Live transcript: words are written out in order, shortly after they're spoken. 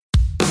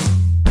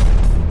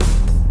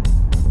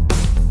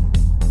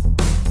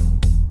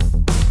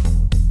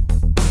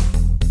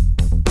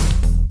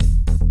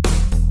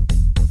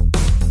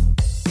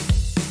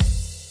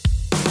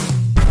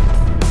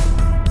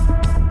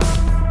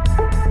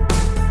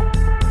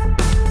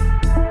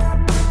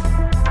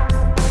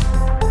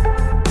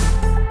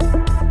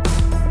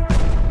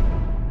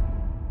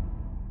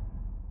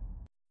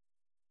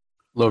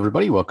Hello,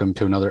 everybody. Welcome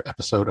to another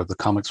episode of the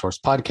Comic Source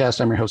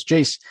Podcast. I'm your host,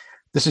 Jace.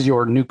 This is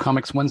your New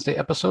Comics Wednesday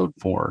episode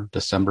for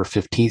December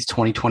 15th,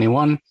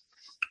 2021.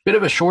 Bit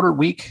of a shorter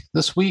week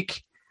this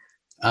week.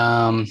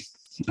 I'm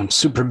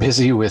super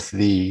busy with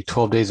the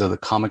 12 days of the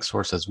Comic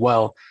Source as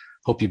well.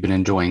 Hope you've been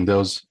enjoying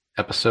those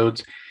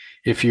episodes.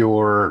 If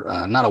you're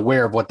not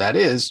aware of what that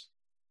is,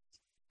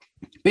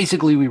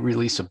 basically we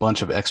release a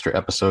bunch of extra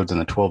episodes in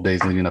the 12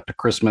 days leading up to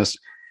Christmas.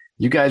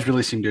 You guys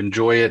really seem to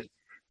enjoy it.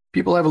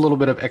 People have a little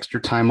bit of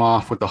extra time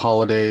off with the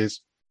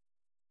holidays.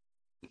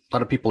 A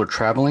lot of people are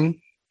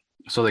traveling,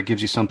 so that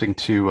gives you something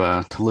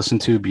to listen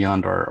to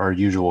beyond our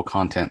usual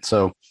content.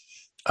 So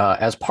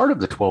as part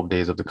of the 12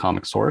 days of the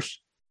Comic Source,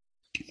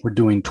 we're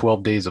doing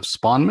 12 days of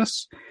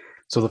Spawnmas.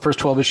 So the first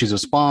 12 issues of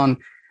Spawn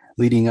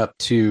leading up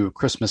to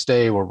Christmas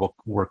Day, where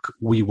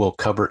we will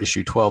cover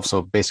issue 12.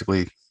 So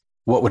basically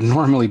what would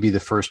normally be the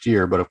first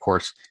year, but of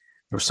course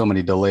there were so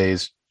many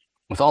delays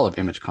with all of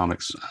Image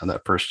Comics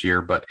that first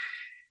year, but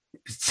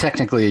it's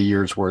technically a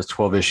year's worth,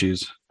 12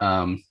 issues.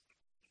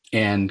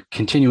 And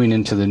continuing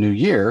into the new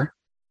year,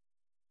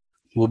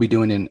 we'll be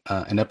doing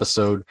an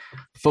episode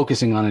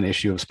focusing on an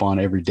issue of Spawn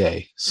every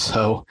day.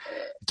 So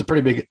it's a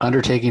pretty big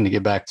undertaking to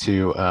get back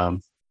to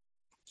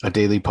a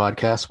daily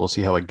podcast. We'll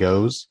see how it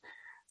goes.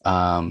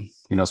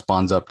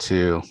 Spawn's up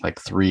to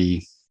like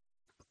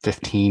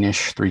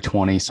 315-ish,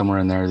 320, somewhere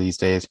in there these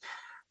days.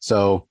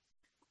 So,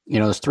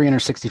 there's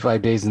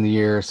 365 days in the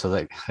year. So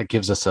that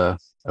gives us a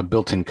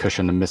built-in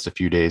cushion to miss a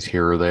few days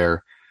here or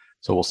there.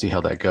 So we'll see how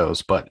that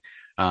goes. But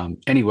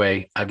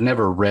anyway, I've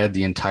never read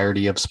the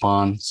entirety of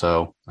Spawn.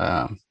 So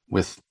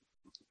with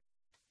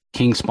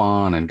King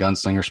Spawn and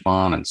Gunslinger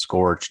Spawn and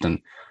Scorched and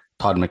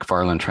Todd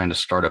McFarlane trying to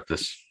start up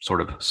this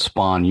sort of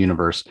Spawn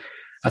universe,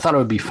 I thought it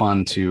would be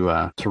fun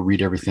to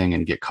read everything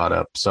and get caught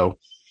up. So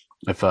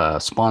if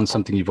Spawn's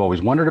something you've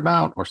always wondered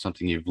about or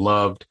something you've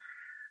loved,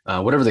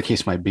 whatever the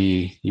case might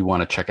be, you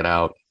want to check it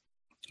out,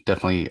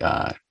 definitely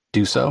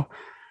do so.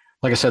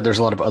 Like I said, there's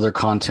a lot of other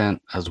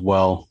content as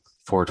well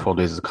for 12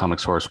 Days of the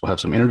Comic Source. We'll have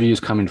some interviews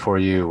coming for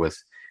you with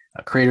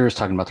creators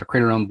talking about their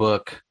creator-owned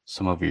book.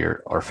 Some of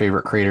our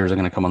favorite creators are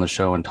going to come on the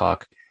show and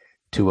talk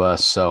to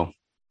us. So,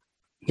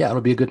 yeah,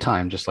 it'll be a good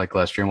time, just like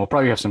last year. And we'll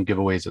probably have some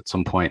giveaways at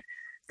some point,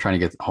 trying to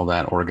get all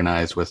that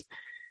organized with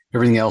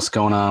everything else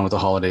going on with the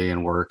holiday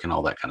and work and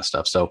all that kind of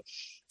stuff. So,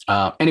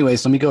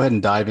 anyways, let me go ahead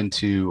and dive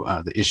into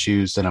the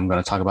issues that I'm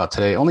going to talk about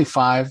today. Only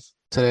 5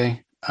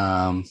 today.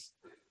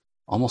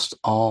 Almost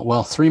all,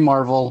 well, 3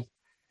 Marvel,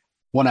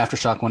 1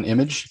 Aftershock, 1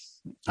 Image.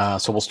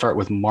 So we'll start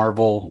with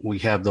Marvel. We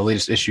have the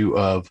latest issue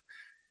of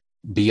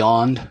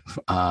Beyond,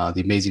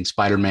 the Amazing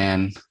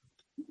Spider-Man.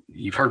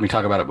 You've heard me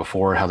talk about it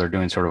before, how they're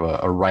doing sort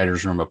of a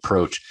writer's room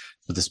approach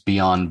with this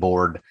Beyond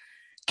board.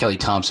 Kelly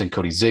Thompson,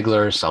 Cody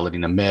Ziegler,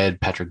 Saladin Ahmed,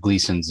 Patrick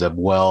Gleason, Zeb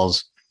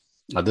Wells.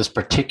 This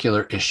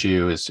particular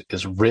issue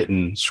is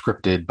written,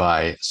 scripted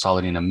by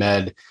Saladin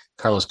Ahmed.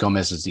 Carlos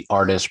Gomez is the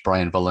artist.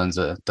 Brian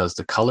Valenza does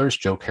the colors.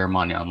 Joe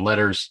Caramagna on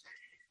letters.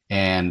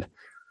 And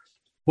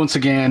once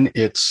again,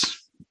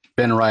 it's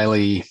Ben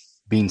Reilly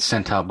being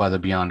sent out by the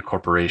Beyond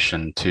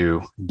Corporation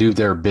to do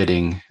their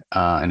bidding.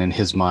 And in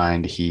his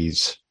mind,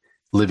 he's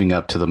living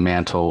up to the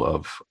mantle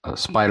of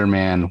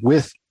Spider-Man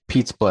with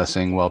Pete's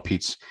blessing while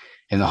Pete's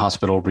in the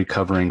hospital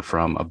recovering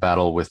from a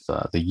battle with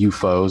the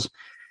UFOs.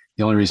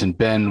 The only reason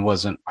Ben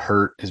wasn't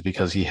hurt is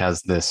because he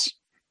has this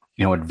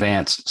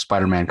advanced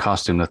Spider-Man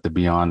costume that the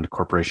Beyond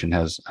Corporation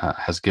has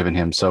given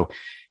him. So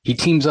he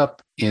teams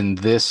up in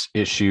this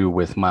issue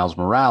with Miles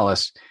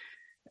Morales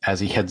as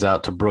he heads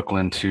out to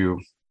Brooklyn to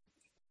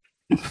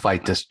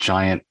fight this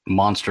giant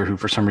monster who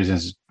for some reason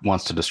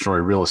wants to destroy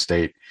real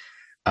estate.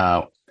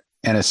 And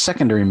a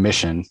secondary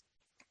mission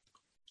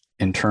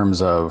in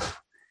terms of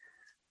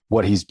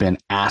what he's been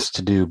asked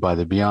to do by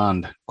the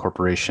Beyond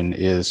Corporation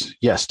is,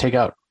 yes, take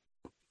out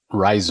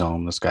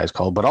Rhizome, this guy's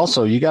called, but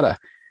also you got to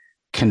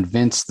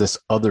convince this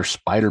other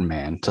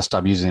Spider-Man to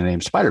stop using the name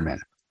Spider-Man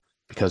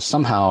because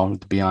somehow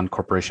the Beyond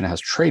Corporation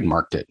has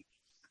trademarked it.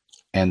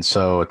 And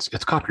so it's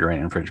copyright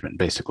infringement,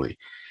 basically.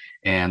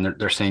 And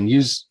they're saying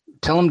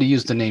tell him to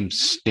use the name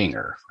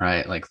Stinger,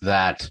 right? Like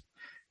that,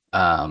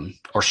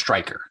 or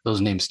Stryker. Those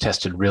names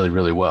tested really,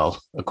 really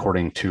well,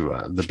 according to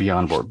the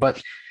Beyond board.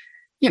 But,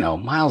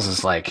 Miles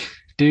is like,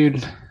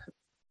 dude,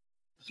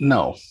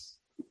 no.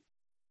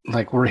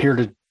 Like, we're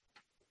here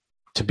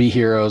to be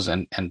heroes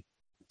and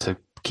to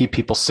keep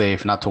people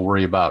safe, not to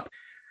worry about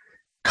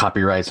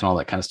copyrights and all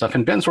that kind of stuff.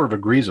 And Ben sort of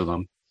agrees with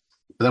him.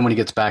 But then when he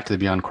gets back to the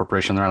Beyond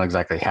Corporation, they're not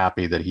exactly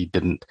happy that he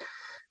didn't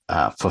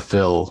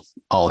fulfill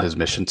all his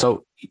mission.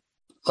 So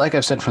like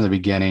I've said from the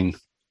beginning,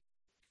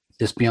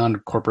 this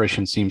Beyond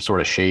Corporation seems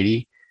sort of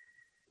shady.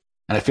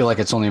 And I feel like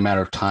it's only a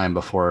matter of time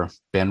before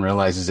Ben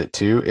realizes it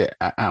too.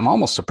 I'm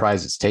almost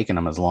surprised it's taken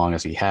him as long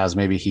as he has.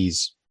 Maybe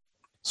he's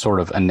sort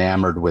of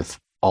enamored with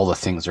all the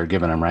things they're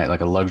giving him, right? Like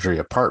a luxury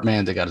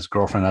apartment. They got his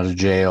girlfriend out of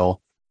jail.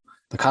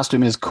 The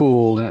costume is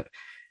cool. And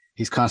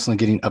he's constantly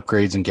getting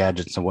upgrades and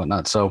gadgets and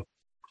whatnot. So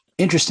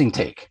interesting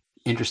take.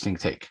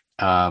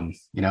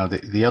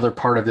 The other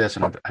part of this,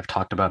 and I've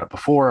talked about it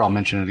before, I'll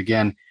mention it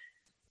again.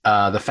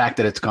 The fact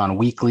that it's gone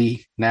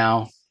weekly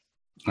now,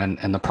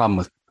 and the problem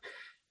with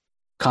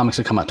comics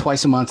that come out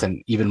twice a month,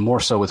 and even more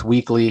so with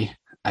weekly,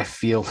 I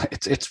feel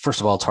it's first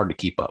of all, it's hard to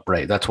keep up,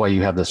 right? That's why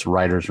you have this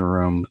writer's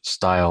room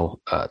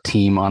style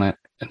team on it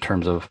in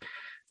terms of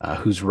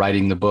who's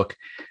writing the book.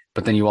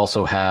 But then you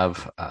also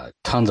have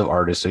tons of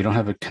artists, so you don't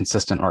have a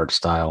consistent art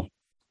style.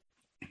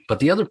 But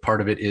the other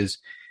part of it is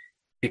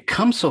it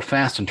comes so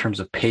fast in terms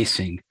of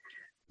pacing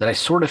that I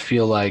sort of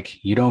feel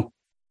like you don't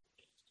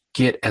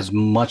get as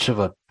much of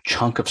a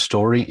chunk of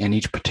story in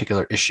each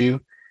particular issue.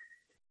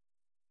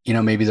 You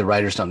know, maybe the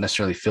writers don't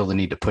necessarily feel the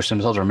need to push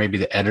themselves, or maybe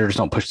the editors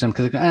don't push them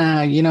because,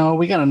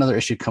 we got another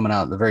issue coming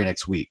out the very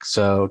next week.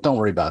 So don't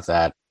worry about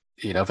that.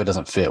 You know, if it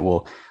doesn't fit,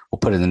 we'll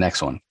put it in the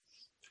next one.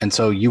 And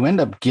so you end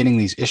up getting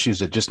these issues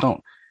that just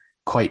don't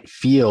quite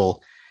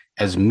feel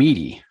as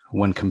meaty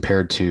when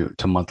compared to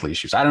monthly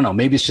issues. I don't know.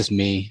 Maybe it's just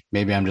me.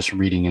 Maybe I'm just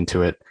reading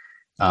into it.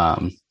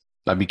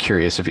 I'd be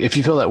curious if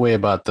you feel that way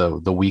about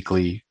the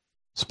weekly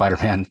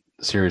Spider-Man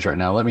series right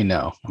now. Let me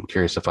know. I'm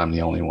curious if I'm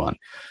the only one.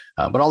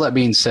 But all that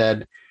being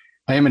said,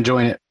 I am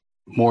enjoying it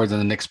more than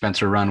the Nick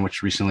Spencer run,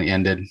 which recently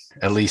ended.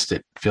 At least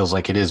it feels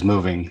like it is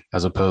moving,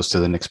 as opposed to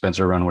the Nick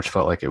Spencer run, which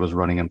felt like it was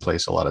running in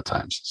place a lot of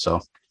times. So,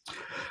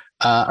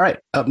 all right,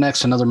 up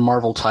next, another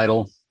Marvel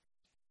title,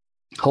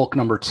 Hulk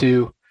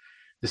 #2.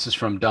 This is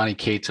from Donny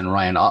Cates and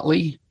Ryan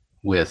Ottley,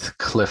 with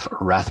Cliff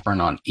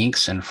Rathburn on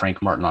inks and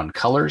Frank Martin on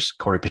colors.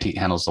 Corey Petit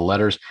handles the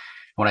letters.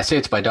 When I say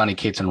it's by Donny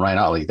Cates and Ryan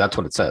Ottley, that's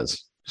what it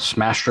says.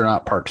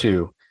 Smastronaut Part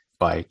 2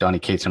 by Donny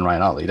Cates and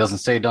Ryan Ottley. It doesn't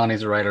say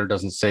Donny's the writer,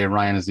 doesn't say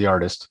Ryan is the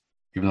artist,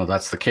 even though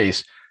that's the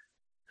case.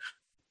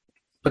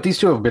 But these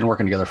two have been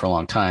working together for a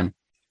long time.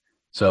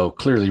 So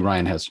clearly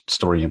Ryan has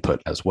story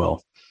input as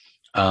well.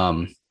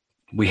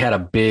 We had a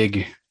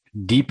big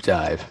deep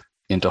dive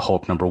into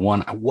Hulk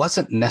 #1. I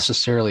wasn't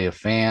necessarily a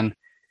fan.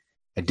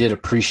 I did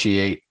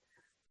appreciate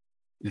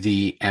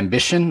the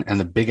ambition and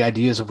the big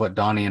ideas of what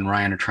Donny and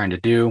Ryan are trying to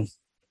do.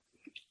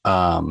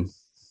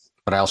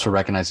 But I also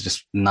recognize it's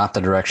just not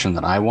the direction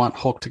that I want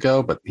Hulk to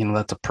go. But,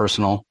 that's a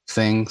personal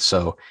thing.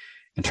 So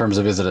in terms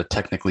of, is it a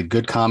technically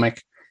good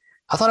comic?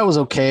 I thought it was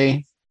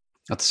okay.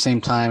 At the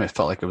same time, it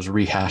felt like it was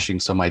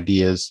rehashing some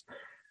ideas.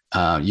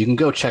 You can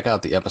go check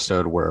out the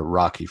episode where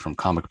Rocky from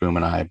Comic Boom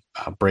and I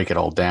break it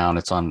all down.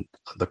 It's on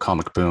the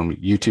Comic Boom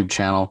YouTube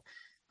channel.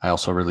 I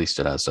also released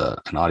it as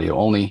an audio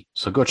only.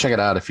 So go check it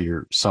out if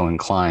you're so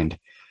inclined.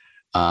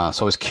 So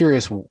I was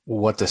curious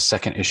what the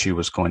second issue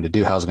was going to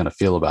do, how I was going to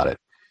feel about it.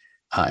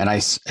 And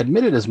I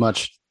admitted as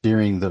much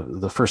during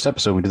the first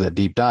episode, we did that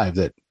deep dive,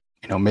 that,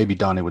 maybe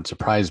Donny would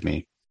surprise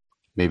me.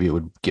 Maybe it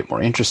would get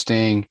more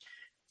interesting.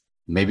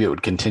 Maybe it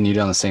would continue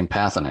down the same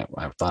path, and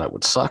I thought it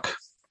would suck.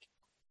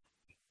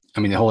 I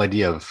mean, the whole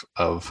idea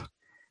of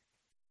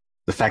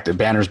the fact that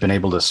Banner's been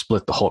able to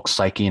split the Hulk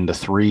psyche into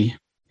 3,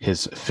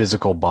 his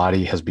physical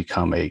body has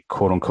become a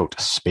quote unquote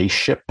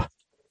spaceship.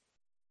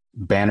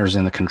 Banner's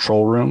in the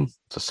control room.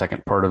 It's the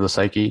second part of the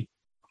psyche.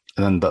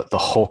 And then the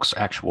Hulk's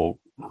actual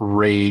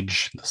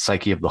rage, the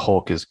psyche of the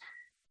Hulk, is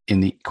in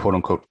the quote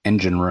unquote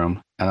engine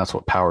room. And that's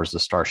what powers the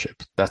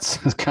starship. That's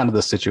kind of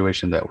the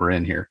situation that we're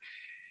in here.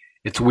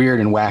 It's weird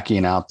and wacky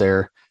and out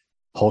there.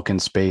 Hulk in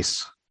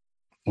space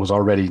was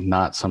already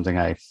not something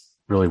I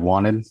really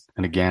wanted.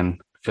 And again,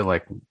 I feel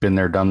like been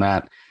there, done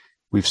that.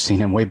 We've seen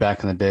him way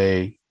back in the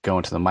day go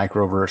into the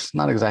microverse,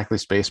 not exactly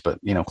space, but,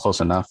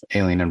 close enough,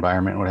 alien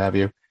environment, what have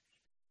you.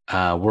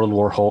 World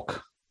War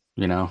Hulk,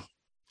 the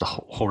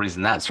whole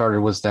reason that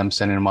started was them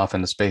sending him off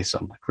into space. So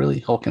I'm like, really,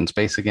 Hulk in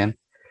space again?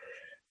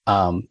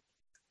 But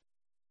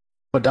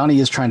Donny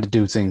is trying to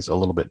do things a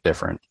little bit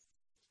different.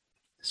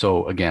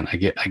 So again, I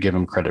give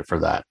him credit for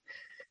that.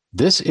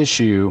 This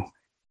issue,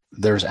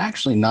 there's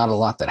actually not a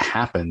lot that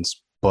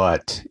happens,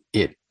 but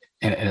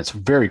it's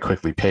very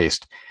quickly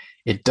paced.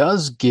 It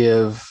does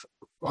give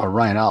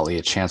Ryan Ottley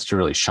a chance to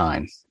really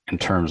shine in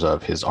terms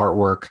of his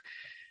artwork,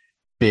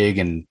 big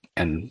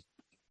and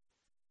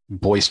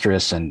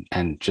boisterous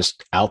and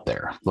just out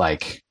there,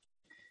 like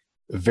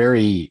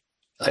very.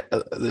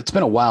 It's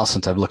been a while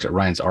since I've looked at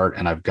Ryan's art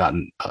and I've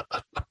gotten a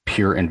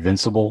pure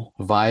Invincible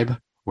vibe,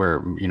 where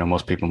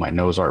most people might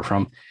know his art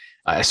from.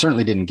 I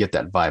certainly didn't get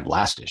that vibe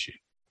last issue.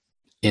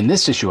 In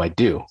this issue, I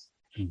do.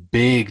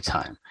 Big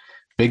time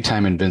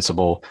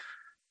Invincible,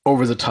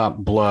 over the top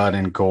blood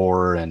and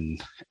gore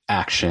and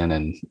action.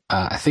 And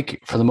I think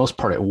for the most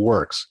part, it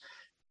works.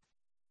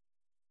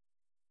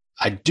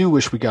 I do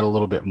wish we got a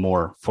little bit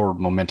more forward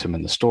momentum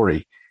in the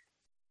story.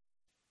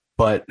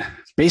 But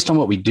based on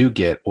what we do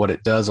get, what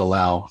it does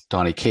allow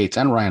Donny Cates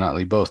and Ryan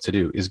Ottley both to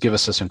do is give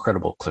us this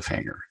incredible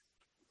cliffhanger.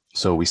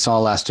 So we saw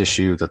last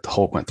issue that the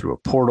Hulk went through a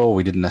portal.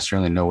 We didn't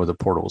necessarily know where the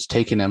portal was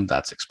taking him.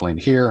 That's explained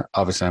here.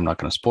 Obviously, I'm not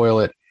going to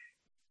spoil it.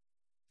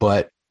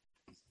 But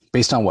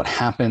based on what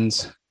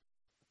happens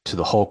to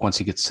the Hulk once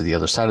he gets to the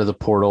other side of the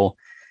portal,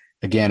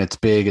 again, it's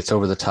big, it's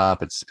over the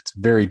top. It's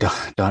very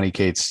Donny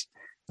Cates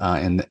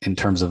in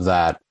terms of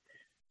that.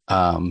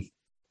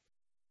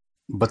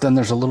 But then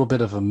there's a little bit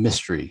of a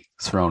mystery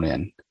thrown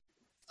in.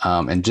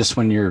 And just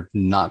when you're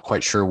not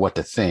quite sure what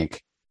to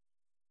think,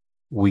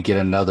 we get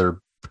another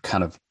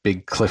kind of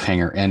big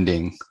cliffhanger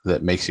ending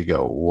that makes you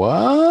go,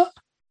 what?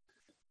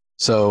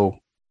 So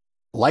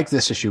like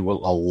this issue a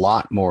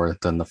lot more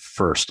than the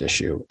first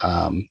issue.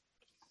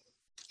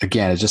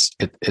 Again,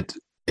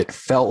 it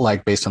felt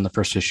like, based on the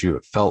first issue,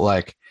 it felt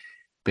like,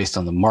 based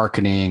on the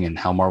marketing and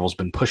how Marvel's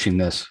been pushing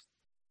this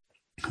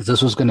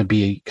was going to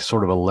be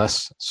sort of a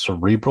less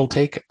cerebral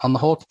take on the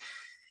Hulk.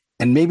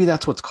 And maybe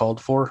that's what's called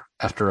for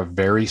after a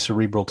very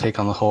cerebral take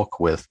on the Hulk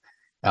with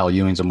Al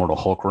Ewing's Immortal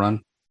Hulk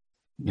run,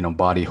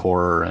 body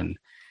horror and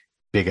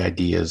big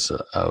ideas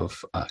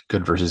of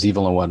good versus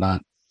evil and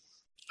whatnot.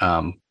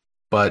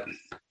 But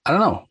I don't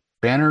know.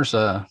 Banner's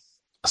a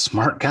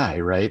smart guy,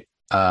 right?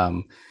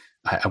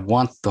 I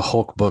want the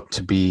Hulk book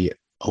to be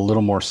a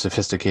little more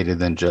sophisticated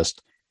than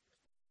just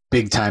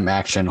big time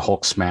action,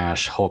 Hulk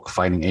smash, Hulk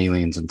fighting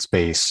aliens in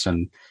space.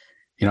 And,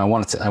 I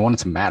want it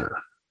to matter,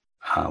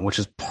 which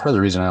is part of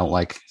the reason I don't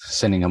like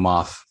sending him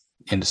off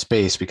into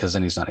space, because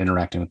then he's not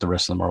interacting with the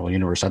rest of the Marvel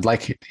universe. I'd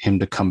like him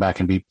to come back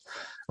and be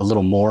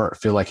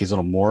feel like he's a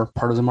little more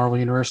part of the Marvel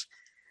universe.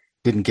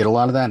 Didn't get a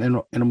lot of that in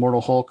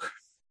Immortal Hulk.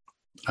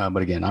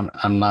 But again,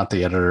 I'm not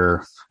the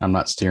editor. I'm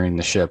not steering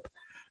the ship.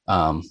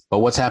 But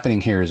what's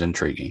happening here is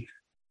intriguing.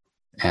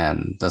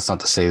 And that's not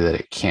to say that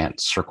it can't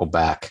circle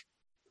back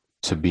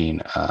to being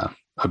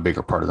a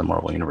bigger part of the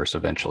Marvel universe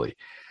eventually.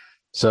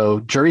 So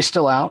jury's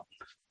still out,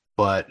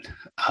 but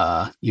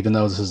even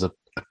though this is a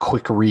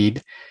quick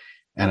read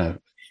and a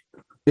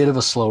bit of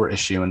a slower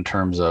issue in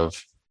terms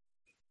of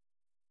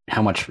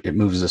how much it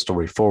moves the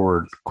story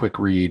forward, quick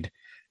read,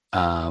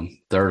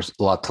 there's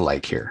a lot to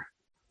like here.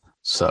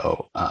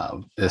 So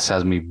this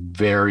has me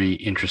very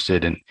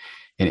interested in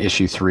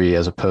issue 3,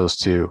 as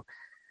opposed to,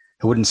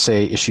 I wouldn't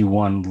say issue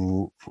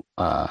 1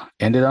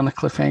 ended on a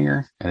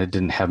cliffhanger and it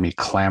didn't have me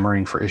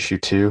clamoring for issue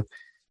 2.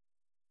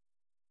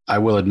 I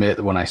will admit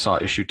that when I saw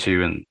issue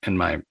 2 in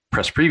my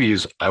press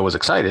previews, I was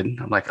excited.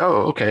 I'm like,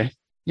 oh, okay.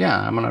 Yeah,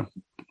 I'm going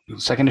to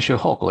second issue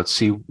of Hulk. Let's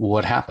see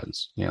what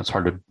happens. It's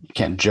hard you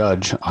can't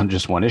judge on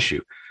just one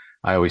issue.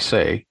 I always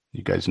say,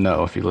 you guys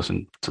know, if you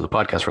listen to the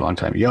podcast for a long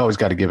time, you always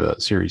got to give a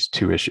series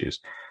 2 issues,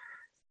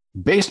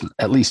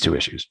 at least 2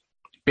 issues.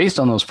 Based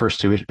on these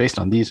first 2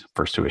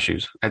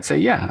 issues, I'd say,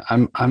 yeah,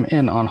 I'm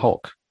in on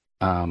Hulk.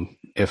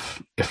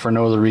 If for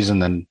no other reason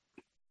than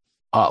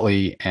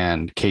Otley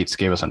and Cates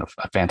gave us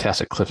a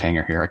fantastic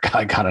cliffhanger here,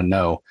 I gotta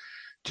know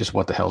just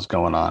what the hell's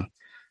going on.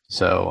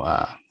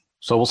 So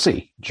we'll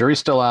see. Jury's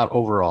still out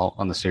overall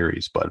on the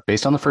series, but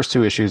based on the first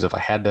 2 issues, if I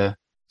had to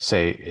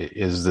say,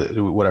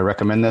 would I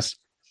recommend this?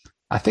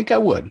 I think I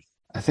would.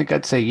 I think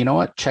I'd say, you know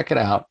what, check it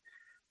out.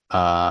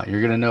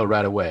 You're gonna know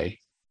right away.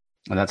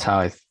 And that's how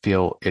I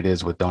feel it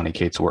is with Donny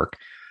Cates' work.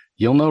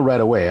 You'll know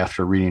right away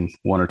after reading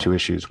 1 or 2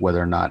 issues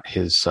whether or not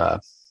his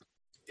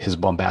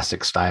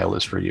bombastic style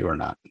is for you or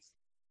not.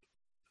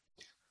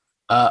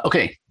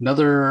 Okay,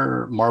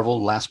 another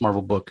last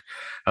Marvel book.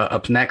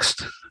 Up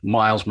next,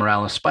 Miles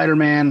Morales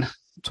Spider-Man.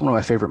 It's one of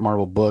my favorite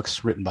Marvel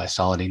books, written by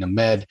Saladin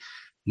Ahmed.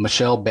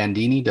 Michelle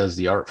Bandini does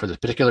the art for this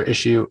particular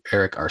issue.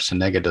 Eric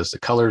Arciniega does the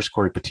colors.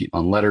 Corey Petit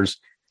on letters.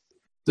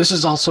 This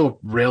is also a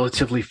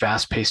relatively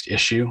fast-paced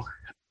issue.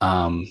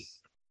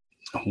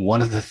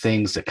 One of the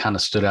things that kind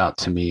of stood out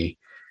to me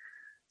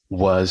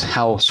was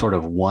how sort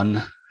of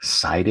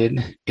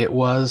one-sided it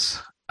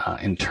was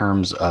in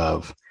terms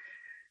of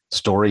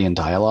story and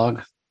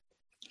dialogue.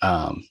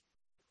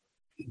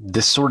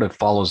 This sort of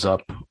follows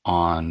up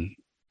on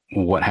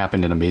what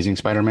happened in Amazing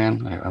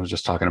Spider-Man. I was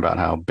just talking about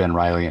how Ben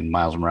Reilly and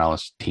Miles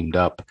Morales teamed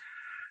up.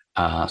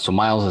 So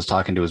Miles is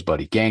talking to his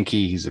buddy Ganke.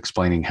 He's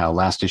explaining how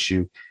last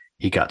issue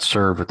he got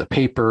served with the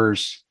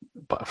papers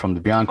from the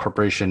Beyond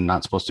Corporation,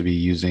 not supposed to be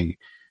using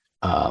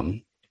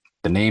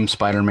the name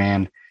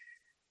Spider-Man.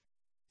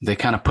 They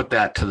kind of put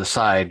that to the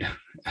side.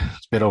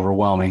 It's a bit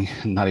overwhelming.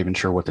 Not even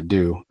sure what to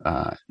do.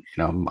 I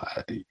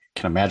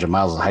can imagine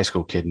Miles is a high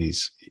school kid, and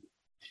he's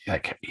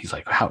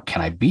like, how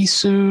can I be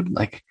sued?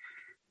 Like,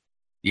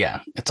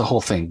 yeah, it's a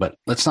whole thing. But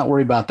let's not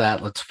worry about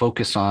that. Let's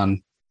focus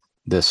on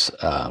this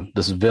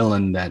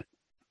villain that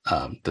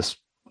this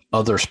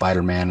other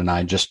Spider-Man and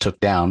I just took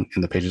down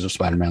in the pages of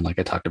Spider-Man, like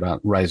I talked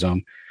about,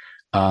 Rhizome.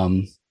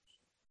 And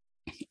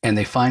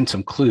they find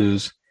some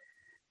clues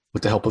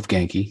with the help of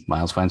Ganke.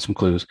 Miles finds some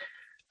clues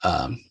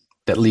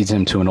that leads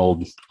him to an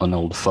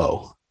old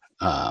foe.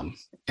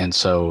 And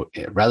so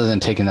rather than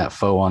taking that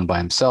foe on by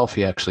himself,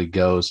 he actually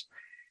goes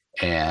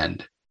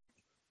and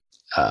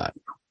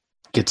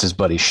gets his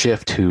buddy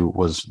Shift, who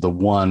was the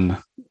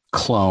one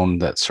clone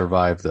that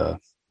survived the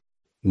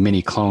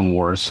mini Clone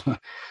Wars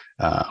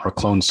or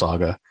Clone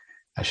Saga,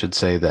 I should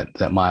say,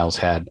 that Miles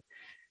had,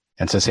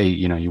 and says, hey,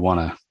 you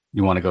want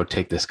to go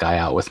take this guy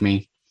out with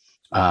me?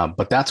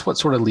 But that's what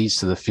sort of leads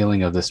to the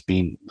feeling of this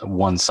being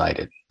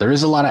one-sided. There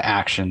is a lot of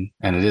action,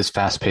 and it is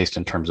fast-paced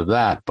in terms of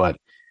that, but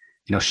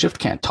Shift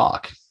can't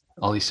talk.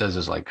 All he says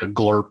is like a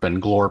glorp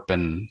and glorp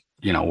and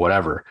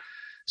whatever.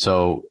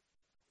 So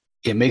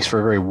it makes for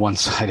a very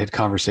one-sided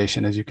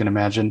conversation, as you can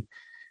imagine,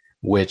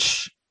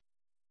 which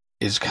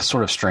is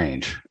sort of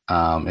strange.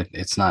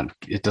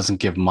 It doesn't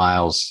give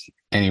Miles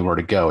anywhere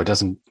to go. It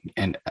doesn't,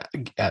 and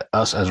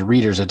us as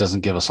readers, it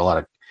doesn't give us a lot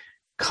of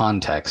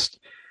context.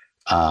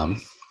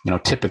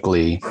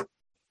 Typically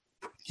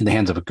in the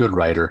hands of a good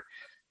writer,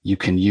 you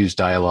can use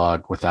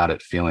dialogue without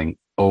it feeling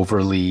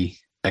overly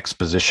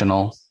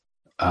expositional,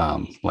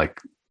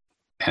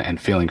 and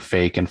feeling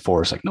fake and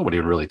forced. Like nobody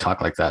would really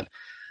talk like that.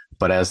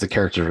 But as the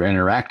characters are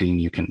interacting,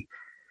 you can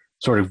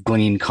sort of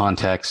glean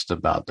context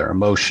about their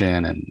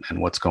emotion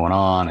and what's going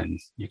on. And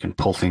you can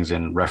pull things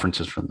in,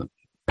 references from the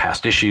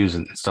past issues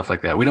and stuff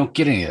like that. We don't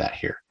get any of that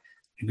here.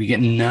 We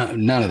get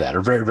none of that,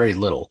 or very, very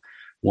little,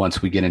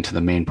 once we get into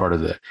the main part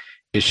of the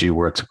issue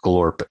where it's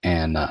Glorp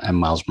and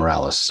Miles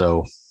Morales.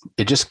 So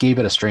it just gave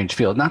it a strange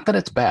feel. Not that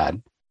it's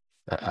bad.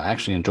 I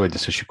actually enjoyed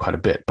this issue quite a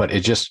bit, but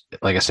it just,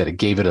 like I said, it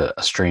gave it a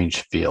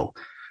strange feel.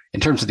 In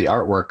terms of the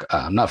artwork,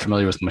 I'm not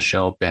familiar with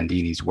Michelle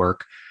Bandini's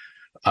work,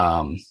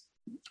 but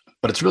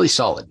it's really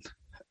solid.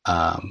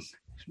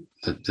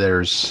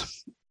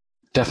 There's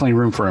definitely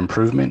room for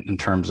improvement in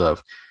terms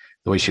of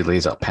the way she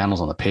lays out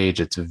panels on the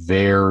page. It's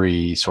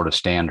very sort of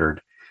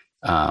standard,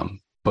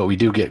 but we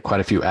do get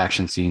quite a few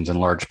action scenes and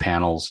large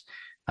panels.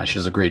 She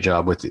does a great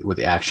job with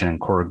the action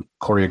and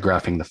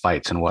choreographing the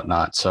fights and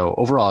whatnot. So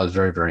overall, I was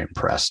very, very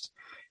impressed.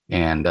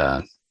 And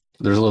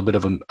there's a little bit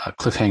of a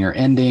cliffhanger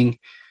ending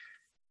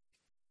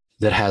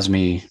that has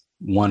me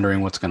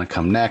wondering what's going to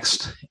come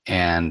next.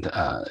 And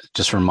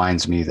just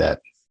reminds me that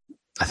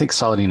I think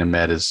Saladin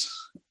Ahmed is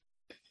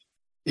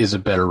a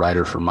better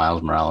writer for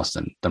Miles Morales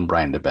than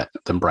Brian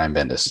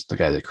Bendis, the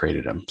guy that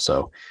created him.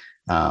 So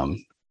I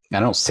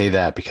don't say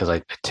that because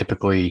I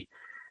typically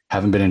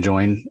haven't been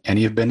enjoying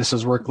any of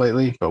Bendis's work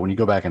lately. But when you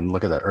go back and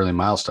look at that early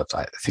Miles stuff,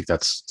 I think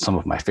that's some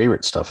of my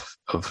favorite stuff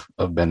of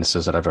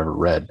Bendis's that I've ever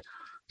read.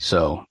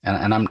 So,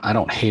 and I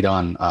don't hate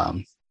on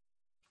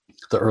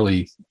the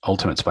early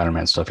Ultimate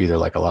Spider-Man stuff either,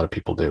 like a lot of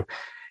people do.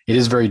 It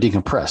is very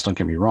decompressed, don't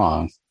get me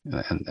wrong,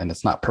 and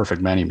it's not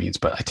perfect by any means,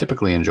 but I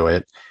typically enjoy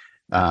it.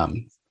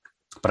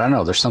 But I don't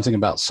know, there's something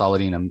about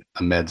Saladin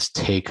Ahmed's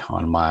take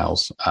on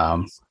Miles.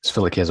 I just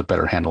feel like he has a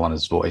better handle on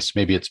his voice.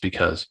 Maybe it's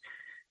because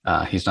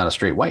he's not a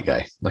straight white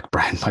guy like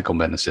Brian Michael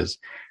Bendis is,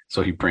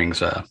 so he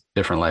brings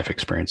different life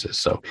experiences.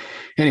 So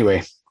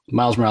anyway,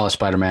 Miles Morales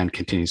Spider-Man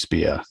continues to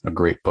be a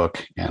great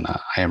book, and I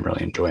am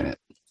really enjoying it.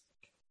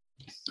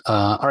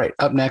 All right,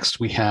 up next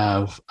we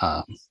have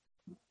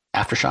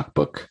Aftershock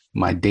book,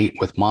 My Date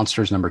with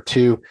Monsters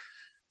 #2,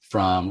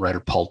 from writer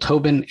Paul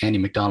Tobin. Andy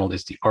McDonald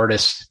is the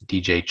artist.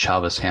 DJ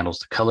Chavez handles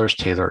the colors.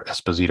 Taylor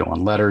Esposito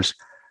on letters.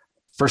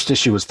 First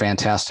issue was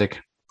fantastic.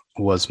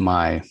 Was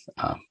my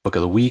book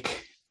of the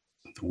week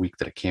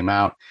that it came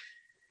out.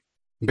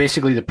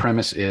 Basically, the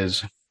premise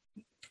is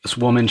this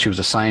woman, she was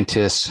a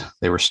scientist.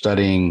 They were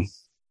studying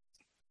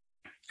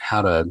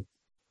how to,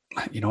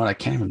 I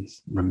can't even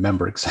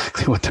remember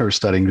exactly what they were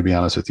studying, to be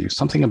honest with you.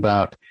 Something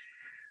about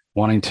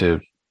wanting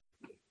to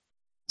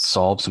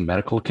solve some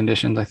medical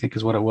conditions, I think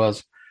is what it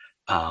was.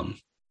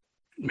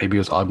 Maybe it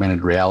was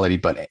augmented reality,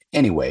 but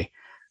anyway,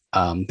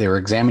 they were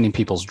examining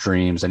people's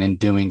dreams, and in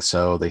doing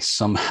so, they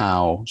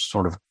somehow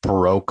sort of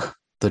broke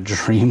the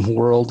dream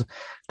world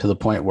to the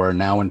point where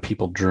now when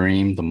people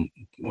dream,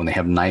 when they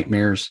have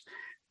nightmares,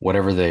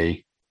 whatever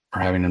they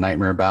are having a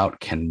nightmare about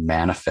can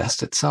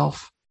manifest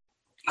itself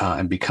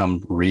and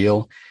become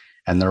real.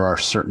 And there are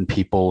certain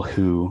people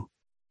who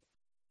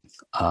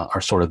are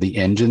sort of the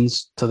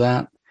engines to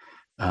that.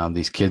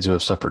 These kids who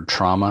have suffered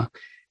trauma,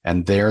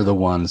 and they're the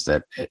ones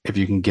that, if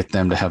you can get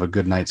them to have a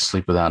good night's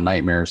sleep without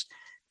nightmares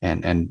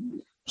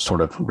and sort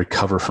of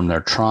recover from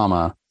their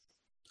trauma,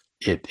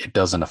 it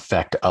doesn't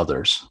affect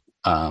others.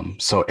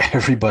 So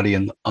everybody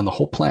on the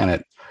whole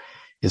planet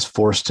is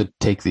forced to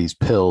take these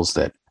pills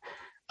that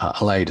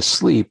allow you to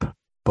sleep,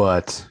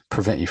 but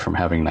prevent you from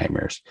having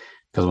nightmares.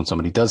 Because when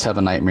somebody does have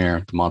a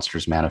nightmare, the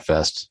monsters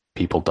manifest,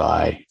 people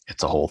die.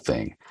 It's a whole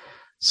thing.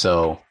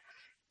 So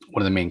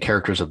one of the main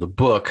characters of the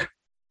book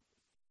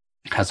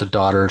has a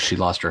daughter. She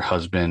lost her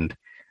husband.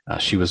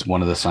 She was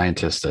one of the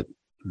scientists that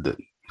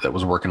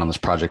was working on this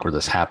project where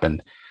this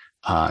happened.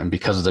 And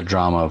because of the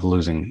trauma of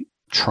losing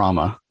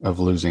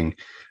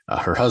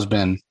her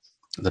husband,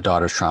 the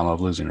daughter's trauma of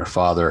losing her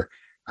father,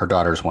 her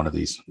daughter's one of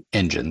these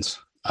engines.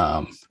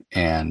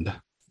 And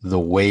the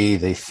way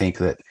they think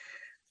that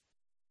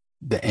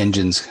the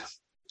engines,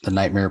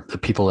 the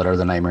people that are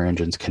the nightmare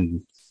engines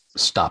can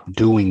stop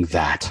doing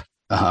that,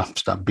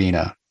 stop being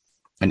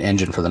an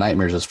engine for the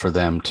nightmares, is for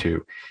them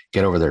to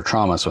get over their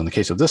trauma. So in the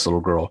case of this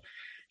little girl,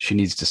 she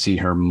needs to see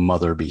her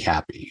mother be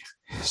happy.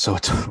 So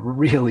it's a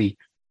really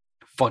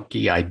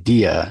funky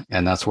idea.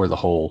 And that's where the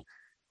whole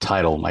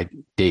title, My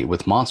Date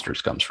with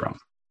Monsters, comes from.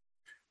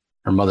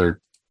 Her mother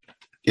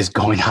is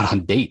going out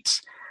on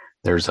dates.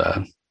 There's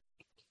a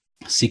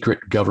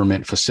secret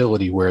government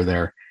facility where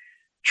they're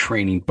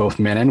training both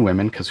men and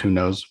women, because who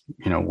knows,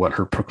 what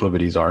her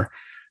proclivities are,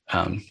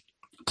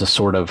 to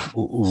sort of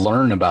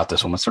learn about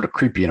this woman. It's sort of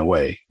creepy in a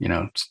way,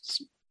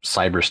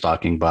 cyber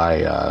stalking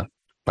by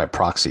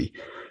proxy.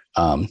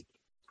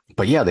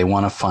 But yeah, they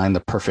want to find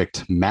the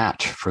perfect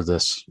match for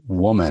this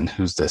woman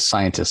who's this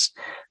scientist,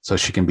 so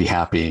she can be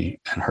happy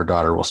and her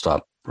daughter will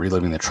stop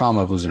reliving the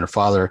trauma of losing her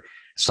father,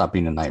 stop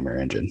being a nightmare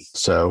engine.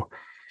 So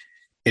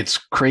it's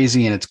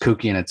crazy and it's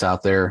kooky and it's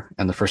out there.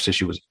 And the first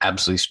issue was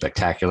absolutely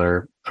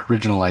spectacular.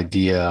 Original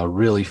idea,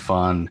 really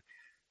fun,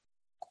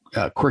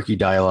 quirky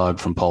dialogue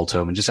from Paul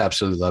Tobin. Just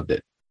absolutely loved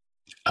it.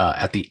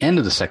 At the end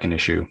of the second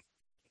issue,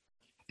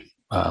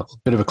 a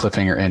bit of a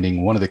cliffhanger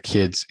ending. One of the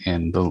kids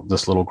in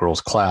this little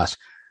girl's class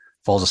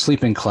falls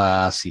asleep in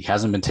class. He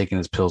hasn't been taking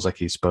his pills like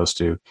he's supposed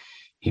to.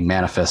 He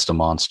manifests a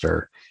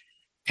monster.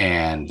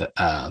 And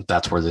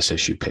that's where this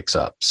issue picks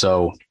up.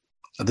 So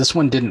this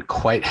one didn't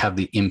quite have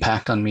the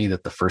impact on me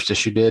that the first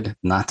issue did.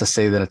 Not to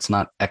say that it's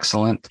not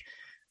excellent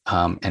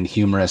and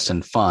humorous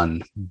and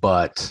fun,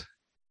 but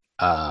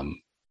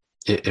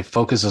it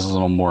focuses a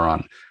little more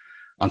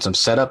on some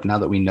setup now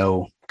that we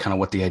know kind of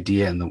what the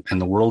idea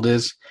and the world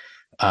is.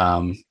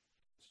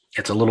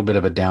 It's a little bit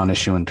of a down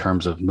issue in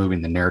terms of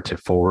moving the narrative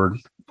forward.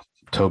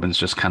 Tobin's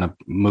just kind of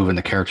moving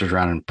the characters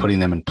around and putting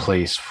them in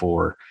place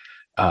for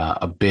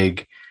a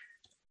big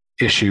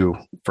issue.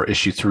 For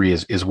issue 3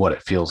 is what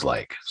it feels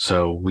like.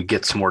 So we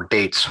get some more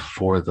dates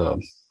for the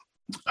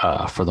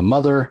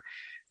mother.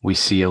 We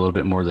see a little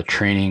bit more of the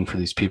training for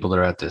these people that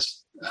are at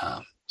this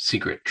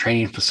secret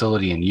training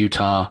facility in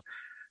Utah.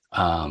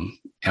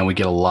 And we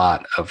get a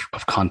lot of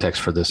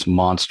context for this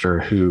monster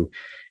who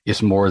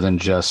is more than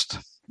just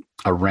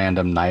a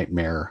random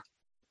nightmare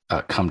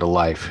come to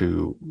life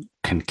who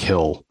can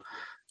kill.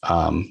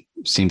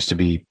 Seems to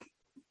be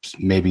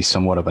maybe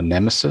somewhat of a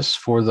nemesis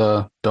for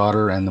the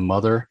daughter and the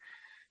mother.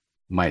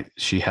 Might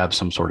she have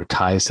some sort of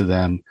ties to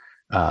them?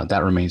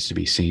 That remains to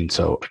be seen.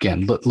 So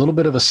again, a little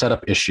bit of a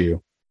setup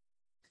issue,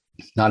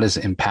 not as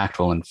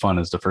impactful and fun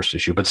as the first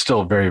issue, but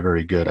still very,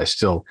 very good. I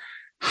still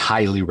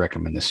highly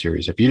recommend this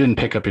series. If you didn't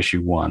pick up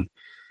issue 1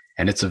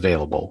 and it's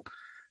available,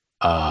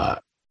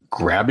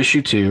 grab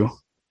issue 2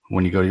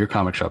 when you go to your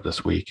comic shop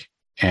this week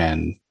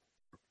and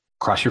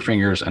cross your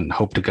fingers and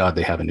hope to God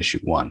they have an issue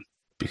 1,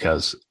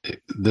 because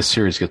this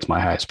series gets my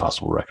highest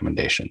possible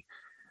recommendation.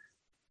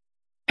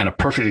 And a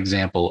perfect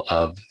example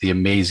of the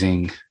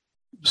amazing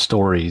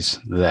stories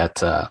that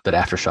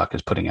Aftershock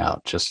is putting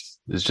out. It's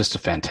just a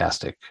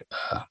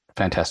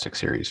fantastic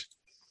series.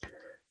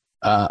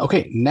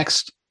 Okay,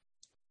 next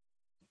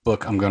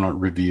book I'm going to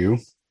review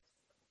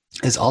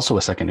is also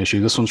a second issue.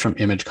 This one's from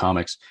Image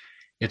Comics.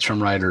 It's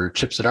from writer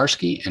Chip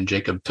Zdarsky and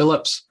Jacob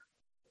Phillips,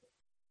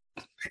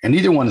 and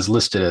neither one is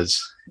listed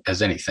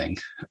as anything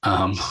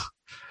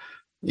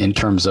in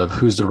terms of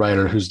who's the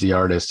writer, who's the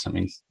artist. I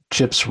mean,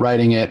 Chip's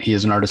writing it. He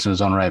is an artist in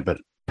his own right, but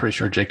pretty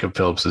sure Jacob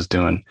Phillips is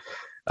doing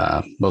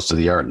most of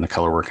the art and the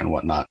color work and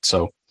whatnot.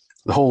 So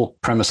the whole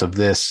premise of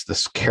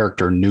this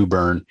character,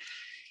 Newburn,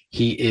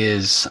 he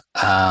is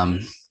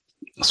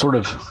sort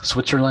of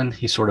Switzerland.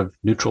 He's sort of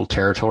neutral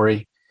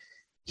territory.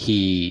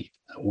 He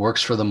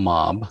works for the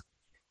mob,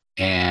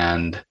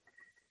 and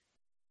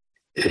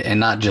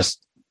not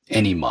just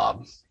any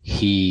mob.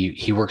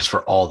 He works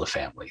for all the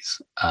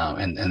families,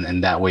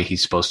 and that way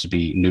he's supposed to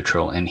be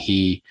neutral, and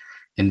he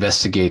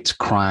investigates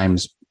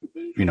crimes,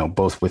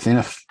 both within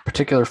a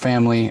particular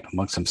family,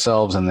 amongst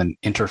themselves, and then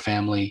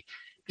interfamily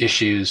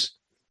issues.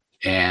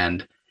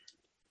 And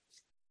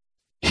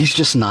he's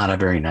just not a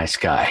very nice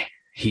guy.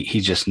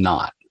 He's just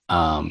not.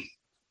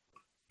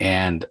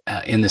 And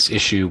in this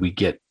issue, we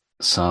get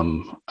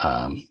some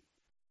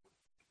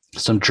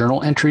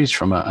journal entries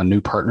from a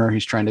new partner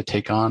he's trying to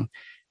take on.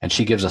 And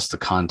she gives us the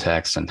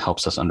context and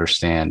helps us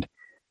understand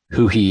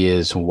who he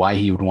is, why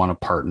he would want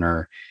to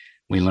partner.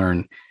 We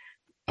learn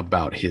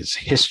about his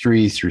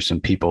history through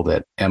some people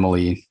that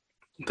Emily,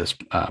 this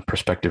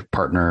prospective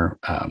partner,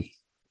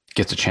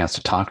 gets a chance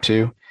to talk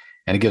to.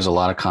 And it gives a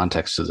lot of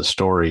context to the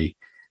story,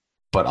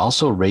 but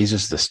also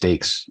raises the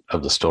stakes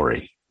of the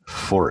story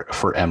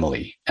for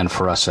Emily and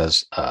for us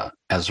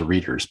as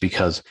readers,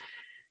 because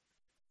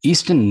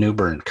Easton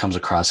Newburn comes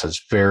across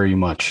as very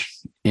much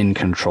in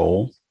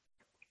control,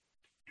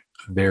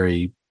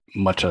 very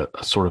much a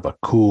sort of a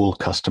cool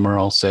customer,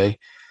 I'll say.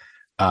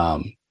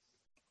 And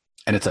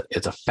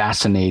it's a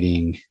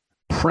fascinating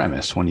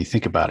premise when you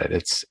think about it.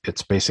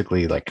 It's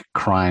basically like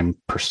crime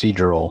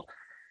procedural,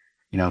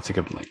 think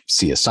of like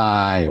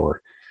CSI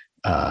or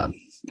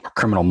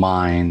Criminal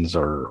Minds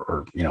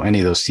or any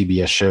of those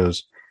CBS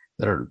shows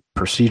that are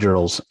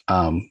procedurals.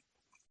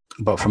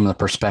 But from the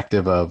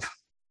perspective of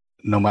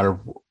no matter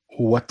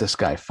what this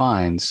guy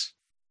finds,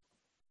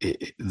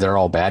 they're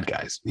all bad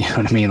guys. You know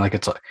what I mean?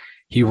 Like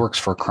he works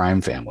for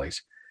crime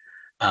families.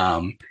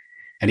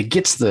 And he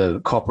gets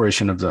the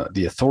cooperation of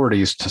the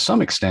authorities to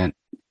some extent,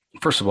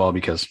 first of all,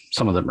 because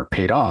some of them are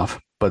paid off.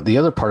 But the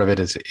other part of it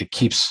is it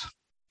keeps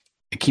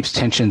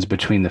tensions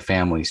between the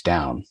families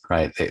down,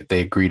 right? They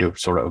agree to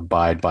sort of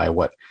abide by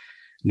what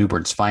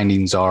Newburn's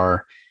findings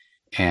are,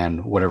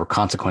 and whatever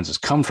consequences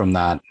come from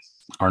that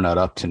are not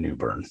up to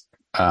Newburn.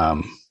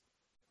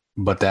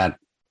 But that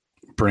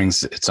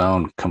brings its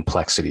own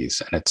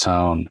complexities and its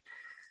own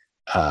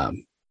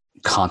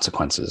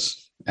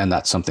consequences. And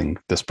that's something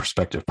this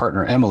prospective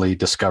partner, Emily,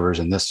 discovers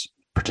in this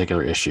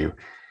particular issue.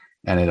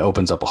 And it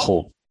opens up a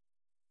whole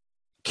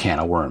can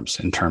of worms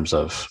in terms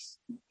of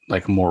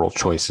like moral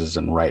choices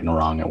and right and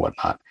wrong and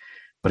whatnot.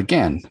 But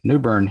again,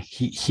 Newburn,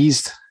 he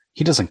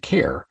doesn't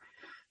care.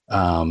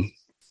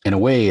 In a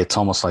way, it's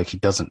almost like he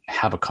doesn't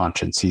have a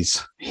conscience.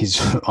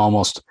 He's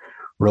almost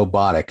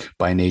robotic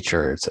by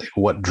nature. It's like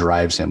what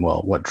drives him?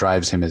 Well, what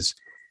drives him is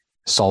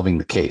solving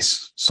the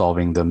case,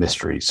 solving the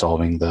mystery,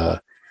 solving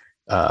the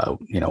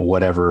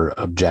whatever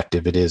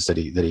objective it is that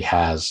he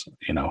has.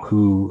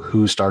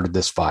 Who started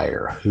this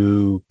fire,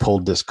 who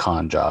pulled this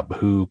con job,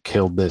 who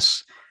killed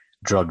this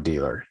drug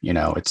dealer.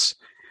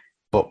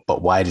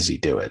 But why does he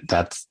do it?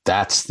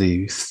 That's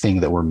the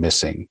thing that we're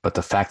missing. But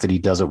the fact that he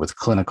does it with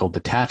clinical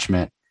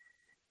detachment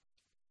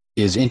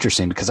is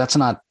interesting, because that's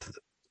not,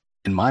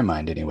 in my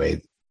mind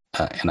anyway,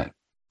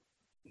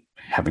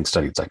 having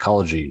studied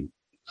psychology,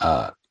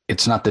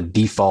 it's not the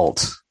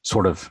default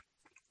sort of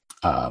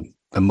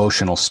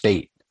emotional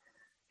state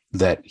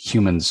that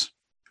humans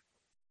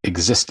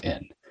exist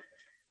in.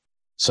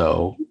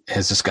 So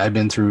has this guy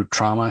been through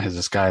trauma? Has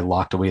this guy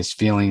locked away his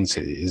feelings?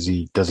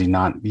 Does he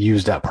not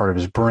use that part of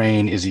his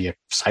brain? Is he a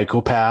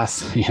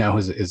psychopath?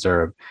 Is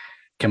there a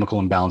chemical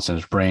imbalance in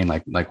his brain?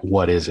 Like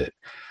what is it?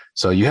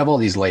 So you have all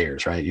these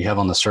layers, right? You have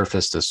on the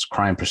surface this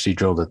crime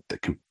procedural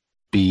that can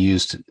be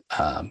used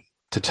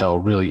to tell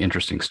really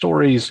interesting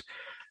stories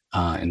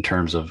in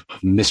terms of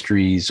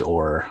mysteries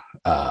or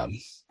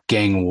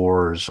gang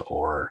wars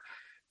or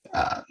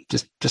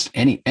just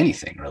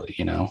anything really,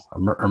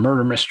 a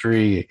murder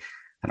mystery,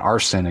 an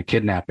arson, a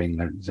kidnapping.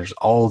 There's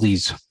all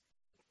these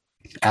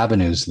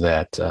avenues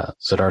that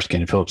Zdarsky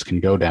and Phillips can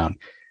go down.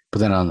 But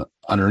then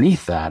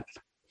underneath that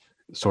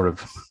sort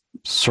of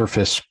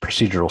surface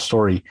procedural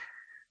story,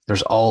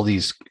 there's all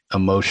these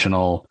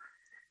emotional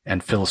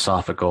and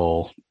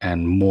philosophical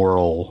and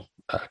moral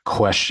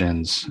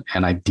questions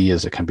and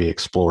ideas that can be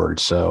explored.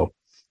 So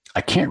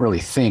I can't really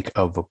think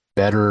of a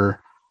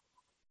better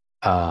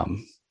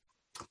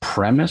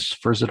premise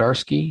for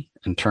Zdarsky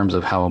in terms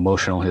of how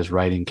emotional his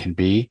writing can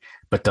be,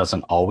 but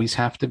doesn't always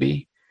have to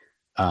be.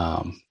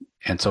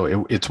 And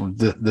so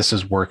this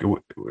is work.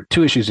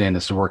 2 issues in,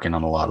 this is working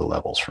on a lot of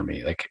levels for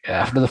me. Like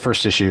after the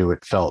first issue,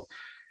 it felt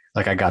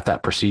like I got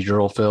that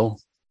procedural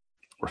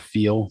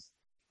feel.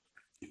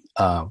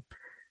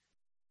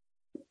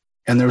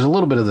 And there's a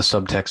little bit of the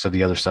subtext of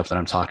the other stuff that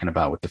I'm talking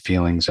about with the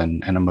feelings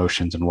and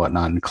emotions and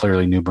whatnot. And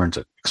clearly Newburn's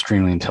an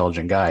extremely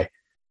intelligent guy.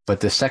 But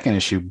the second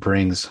issue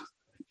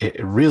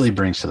really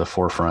brings to the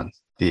forefront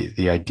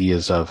the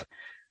ideas of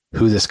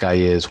who this guy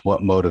is,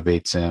 what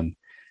motivates him.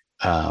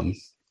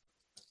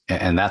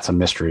 And that's a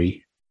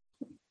mystery.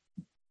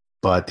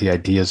 But the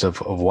ideas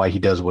of why he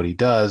does what he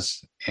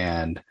does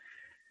and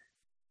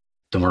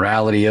the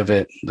morality of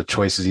it, the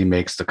choices he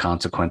makes, the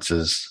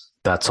consequences,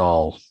 that's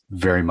all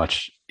very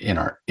much in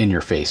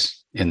your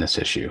face in this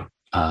issue.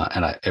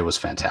 And it was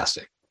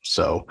fantastic.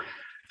 So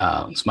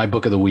it's my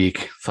book of the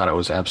week. Thought it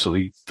was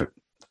absolutely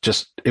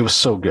it was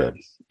so good.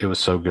 It was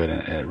so good.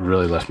 And it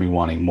really left me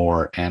wanting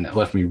more. And it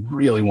left me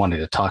really wanting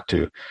to talk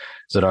to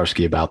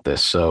Zdarsky about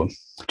this. So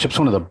Chip's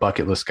one of the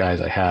bucket list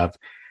guys I have.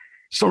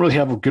 Just don't really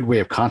have a good way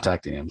of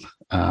contacting him.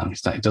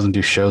 He doesn't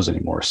do shows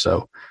anymore.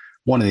 So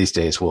one of these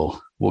days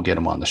we'll get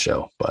him on the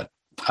show. But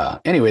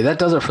anyway, that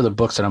does it for the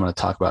books that I'm going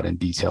to talk about in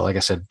detail. Like I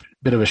said, a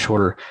bit of a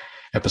shorter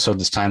episode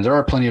this time. There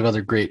are plenty of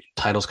other great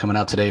titles coming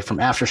out today. From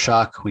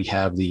Aftershock, we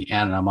have the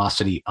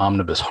Animosity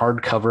Omnibus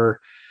hardcover.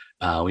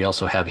 We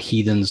also have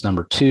Heathens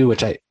 #2,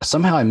 which I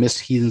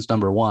missed Heathens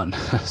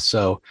 #1.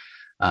 So,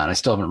 and I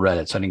still haven't read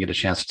it, so I didn't get a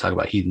chance to talk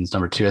about Heathens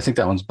 #2. I think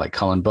that one's by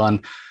Cullen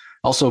Bunn.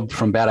 Also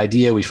from Bad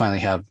Idea, we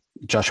finally have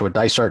Joshua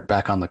Dysart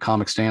back on the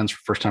comic stands for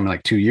first time in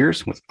like 2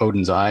 years with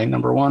Odin's Eye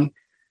 #1.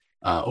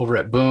 Over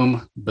at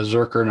Boom,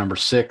 Berserker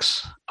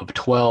 #6 of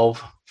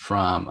 12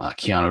 from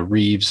Keanu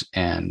Reeves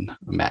and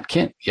Matt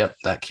Kent. Yep,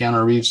 that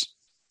Keanu Reeves.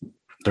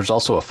 There's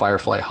also a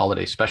Firefly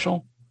holiday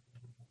special.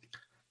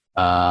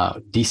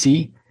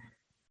 DC.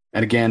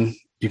 And again,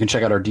 you can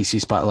check out our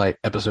DC Spotlight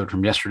episode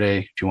from yesterday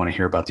if you want to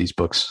hear about these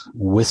books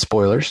with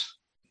spoilers.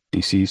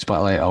 DC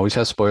Spotlight always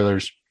has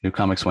spoilers. New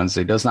Comics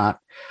Wednesday does not.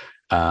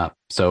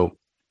 So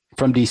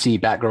from DC,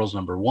 Batgirls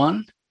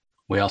 #1.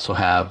 We also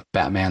have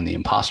Batman the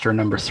Imposter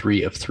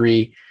 #3 of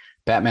 3.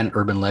 Batman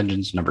Urban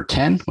Legends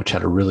 #10, which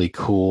had a really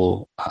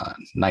cool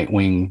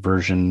Nightwing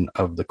version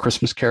of the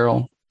Christmas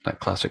Carol,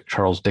 that classic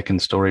Charles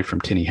Dickens story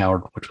from Tini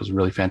Howard, which was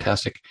really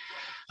fantastic.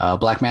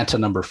 Black Manta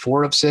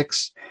 #4 of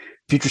 6.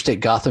 Future State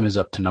Gotham is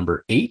up to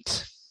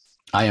 #8.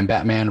 I Am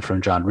Batman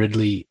from John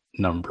Ridley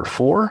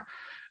 #4.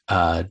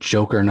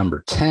 Joker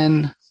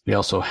 #10. We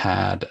also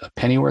had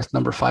Pennyworth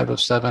 #5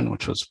 of 7,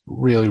 which was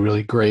really,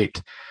 really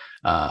great.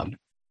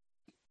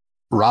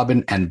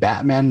 Robin and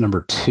Batman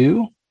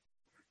 #2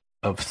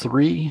 of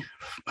 3.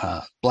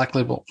 Black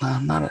Label.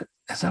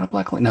 Is that a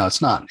Black Label? No,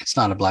 it's not. It's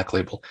not a Black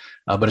Label.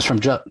 But it's from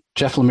Jeff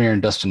Lemire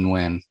and Dustin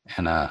Nguyen.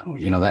 And,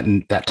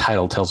 that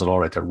title tells it all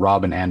right there.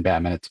 Robin and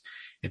Batman.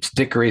 It's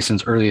Dick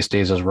Grayson's earliest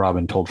days as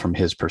Robin told from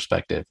his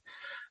perspective.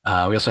 We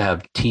also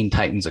have Teen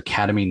Titans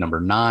Academy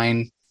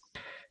 #9.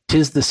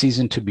 'Tis the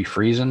Season to Be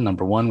Freezing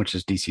 #1, which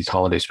is DC's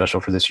holiday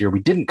special for this year. We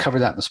didn't cover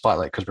that in the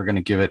spotlight because we're going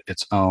to give it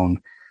its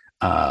own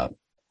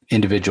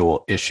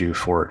individual issue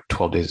for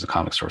 12 Days of the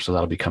Comic Store. So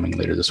that'll be coming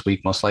later this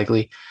week, most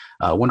likely.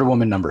 Wonder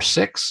Woman number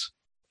 6.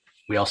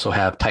 We also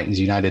have Titans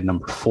United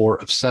number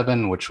 4 of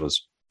 7, which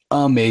was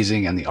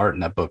amazing. And the art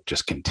in that book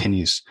just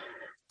continues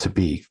to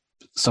be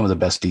some of the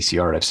best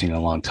DC art I've seen in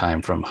a long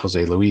time from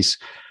Jose Luis.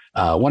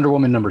 Wonder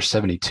Woman number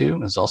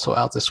 72 is also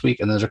out this week.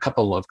 And there's a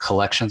couple of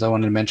collections I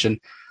wanted to mention,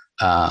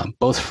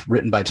 both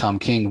written by Tom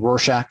King.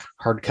 Rorschach,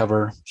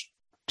 hardcover,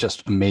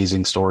 just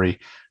amazing story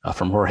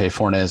from Jorge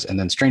Fornes. And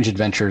then Strange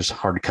Adventures,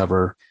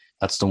 hardcover.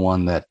 That's the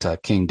one that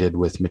King did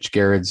with Mitch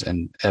Gerrits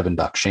and Evan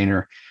Doc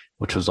Shaner,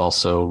 which was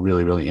also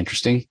really, really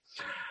interesting.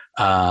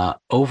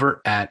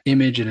 Over at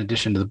Image, in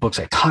addition to the books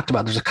I talked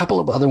about, there's a couple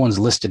of other ones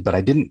listed, but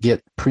I didn't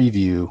get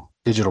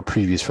digital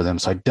previews for them.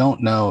 So I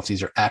don't know if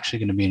these are actually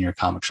going to be in your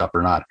comic shop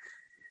or not.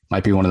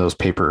 Might be one of those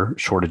paper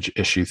shortage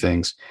issue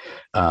things.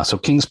 So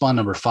Kingspawn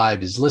number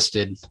 5 is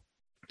listed.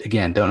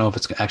 Again, don't know if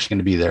it's actually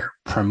going to be there.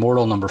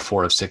 Primordial number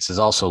 4 of 6 is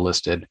also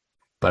listed,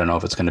 but I don't know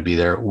if it's going to be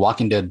there.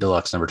 Walking Dead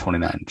Deluxe number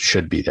 29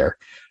 should be there,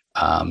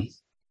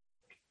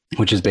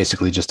 which is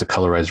basically just a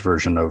colorized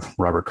version of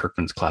Robert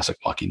Kirkman's classic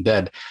Walking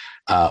Dead.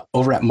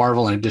 Over at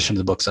Marvel, in addition to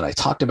the books that I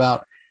talked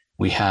about,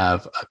 we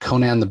have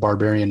Conan the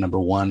Barbarian number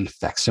 1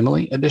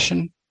 facsimile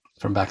edition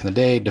from back in the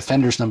day.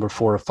 Defenders number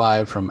 4 of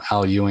 5 from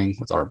Al Ewing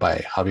with art by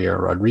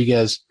Javier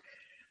Rodriguez.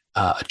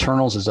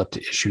 Eternals is up to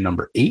issue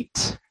number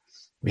 8.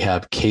 We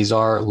have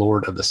Khazar,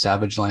 Lord of the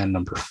Savage Land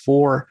number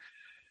 4.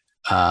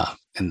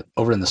 And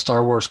over in the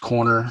Star Wars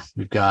corner,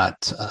 we've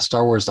got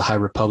Star Wars The High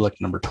Republic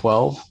number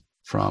 12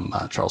 from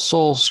Charles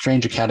Soule.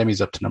 Strange Academy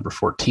is up to number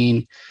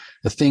 14.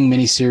 The Thing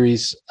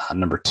miniseries,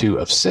 number 2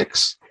 of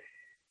 6.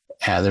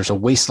 There's a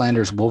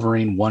Wastelanders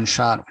Wolverine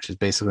one-shot, which is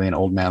basically an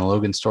Old Man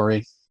Logan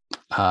story.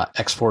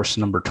 X-Force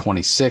number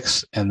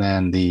 26. And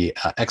then the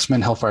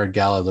X-Men Hellfire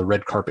Gala, the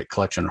Red Carpet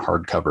Collection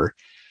hardcover,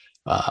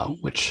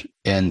 which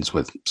ends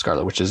with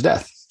Scarlet Witch's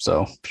death.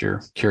 So if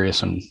you're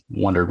curious and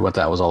wondered what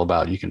that was all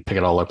about, you can pick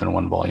it all up in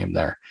one volume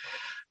there.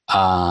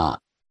 And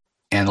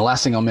the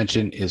last thing I'll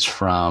mention is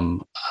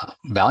from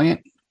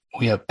Valiant.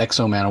 We have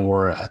Exo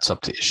Manowar. That's up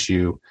to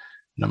issue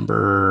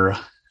number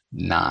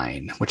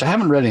 9, which I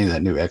haven't read any of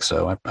that new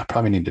Exo. I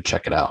probably need to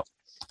check it out,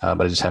 but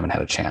I just haven't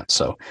had a chance.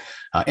 So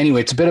anyway,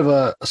 it's a bit of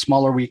a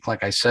smaller week,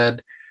 like I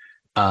said.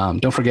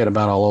 Don't forget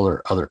about all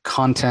other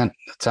content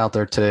that's out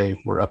there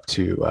today. We're up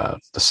to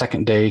the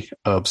second day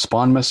of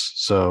Spawnmas,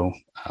 so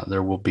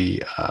there will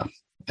be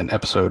an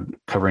episode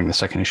covering the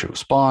second issue of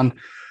Spawn.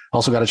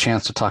 Also got a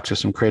chance to talk to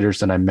some creators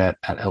that I met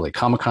at LA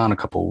Comic-Con a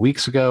couple of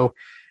weeks ago,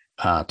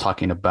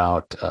 talking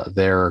about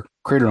their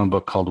creator-owned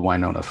book called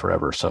Winona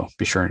Forever. So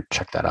be sure and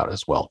check that out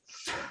as well.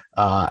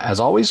 As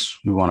always,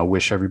 we want to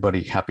wish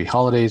everybody happy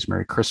holidays,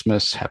 Merry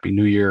Christmas, Happy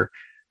New Year.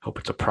 Hope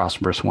it's a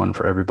prosperous one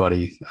for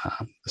everybody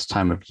this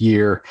time of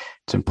year.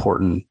 It's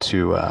important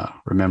to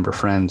remember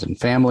friends and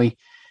family.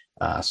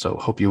 So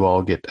hope you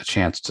all get a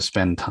chance to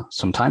spend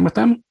some time with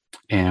them,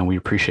 and we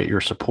appreciate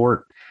your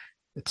support.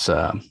 It's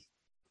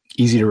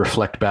easy to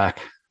reflect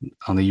back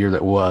on the year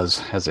that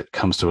was as it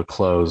comes to a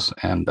close,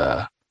 and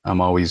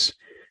I'm always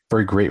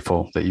very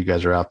grateful that you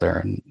guys are out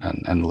there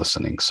and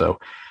listening. So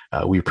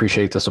we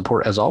appreciate the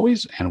support as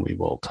always, and we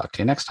will talk to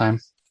you next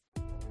time.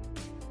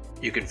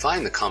 You can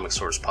find the Comic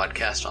Source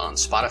podcast on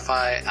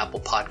Spotify,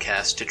 Apple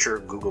Podcasts, Stitcher,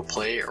 Google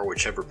Play, or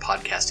whichever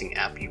podcasting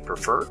app you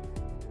prefer.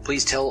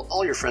 Please tell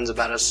all your friends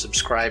about us,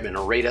 subscribe, and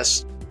rate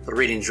us. The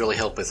ratings really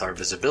help with our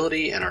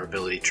visibility and our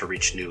ability to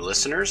reach new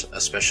listeners,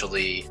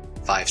 especially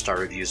 5-star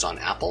reviews on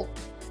Apple.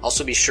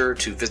 Also be sure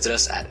to visit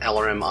us at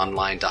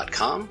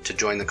lrmonline.com to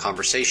join the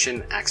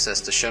conversation,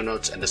 access the show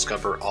notes, and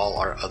discover all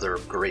our other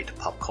great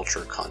pop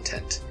culture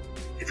content.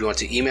 If you want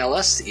to email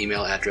us, the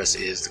email address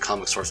is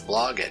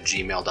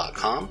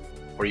thecomicsourceblog@gmail.com,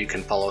 or you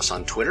can follow us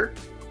on Twitter,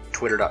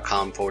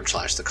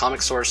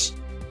 twitter.com/thecomicsource.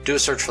 Do a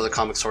search for The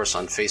Comic Source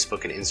on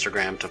Facebook and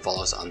Instagram to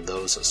follow us on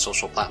those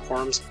social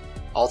platforms.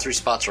 All 3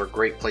 spots are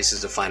great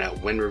places to find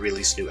out when we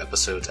release new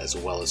episodes, as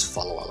well as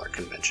follow all our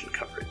convention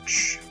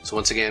coverage. So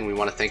once again, we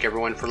want to thank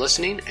everyone for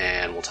listening,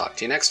 and we'll talk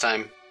to you next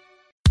time.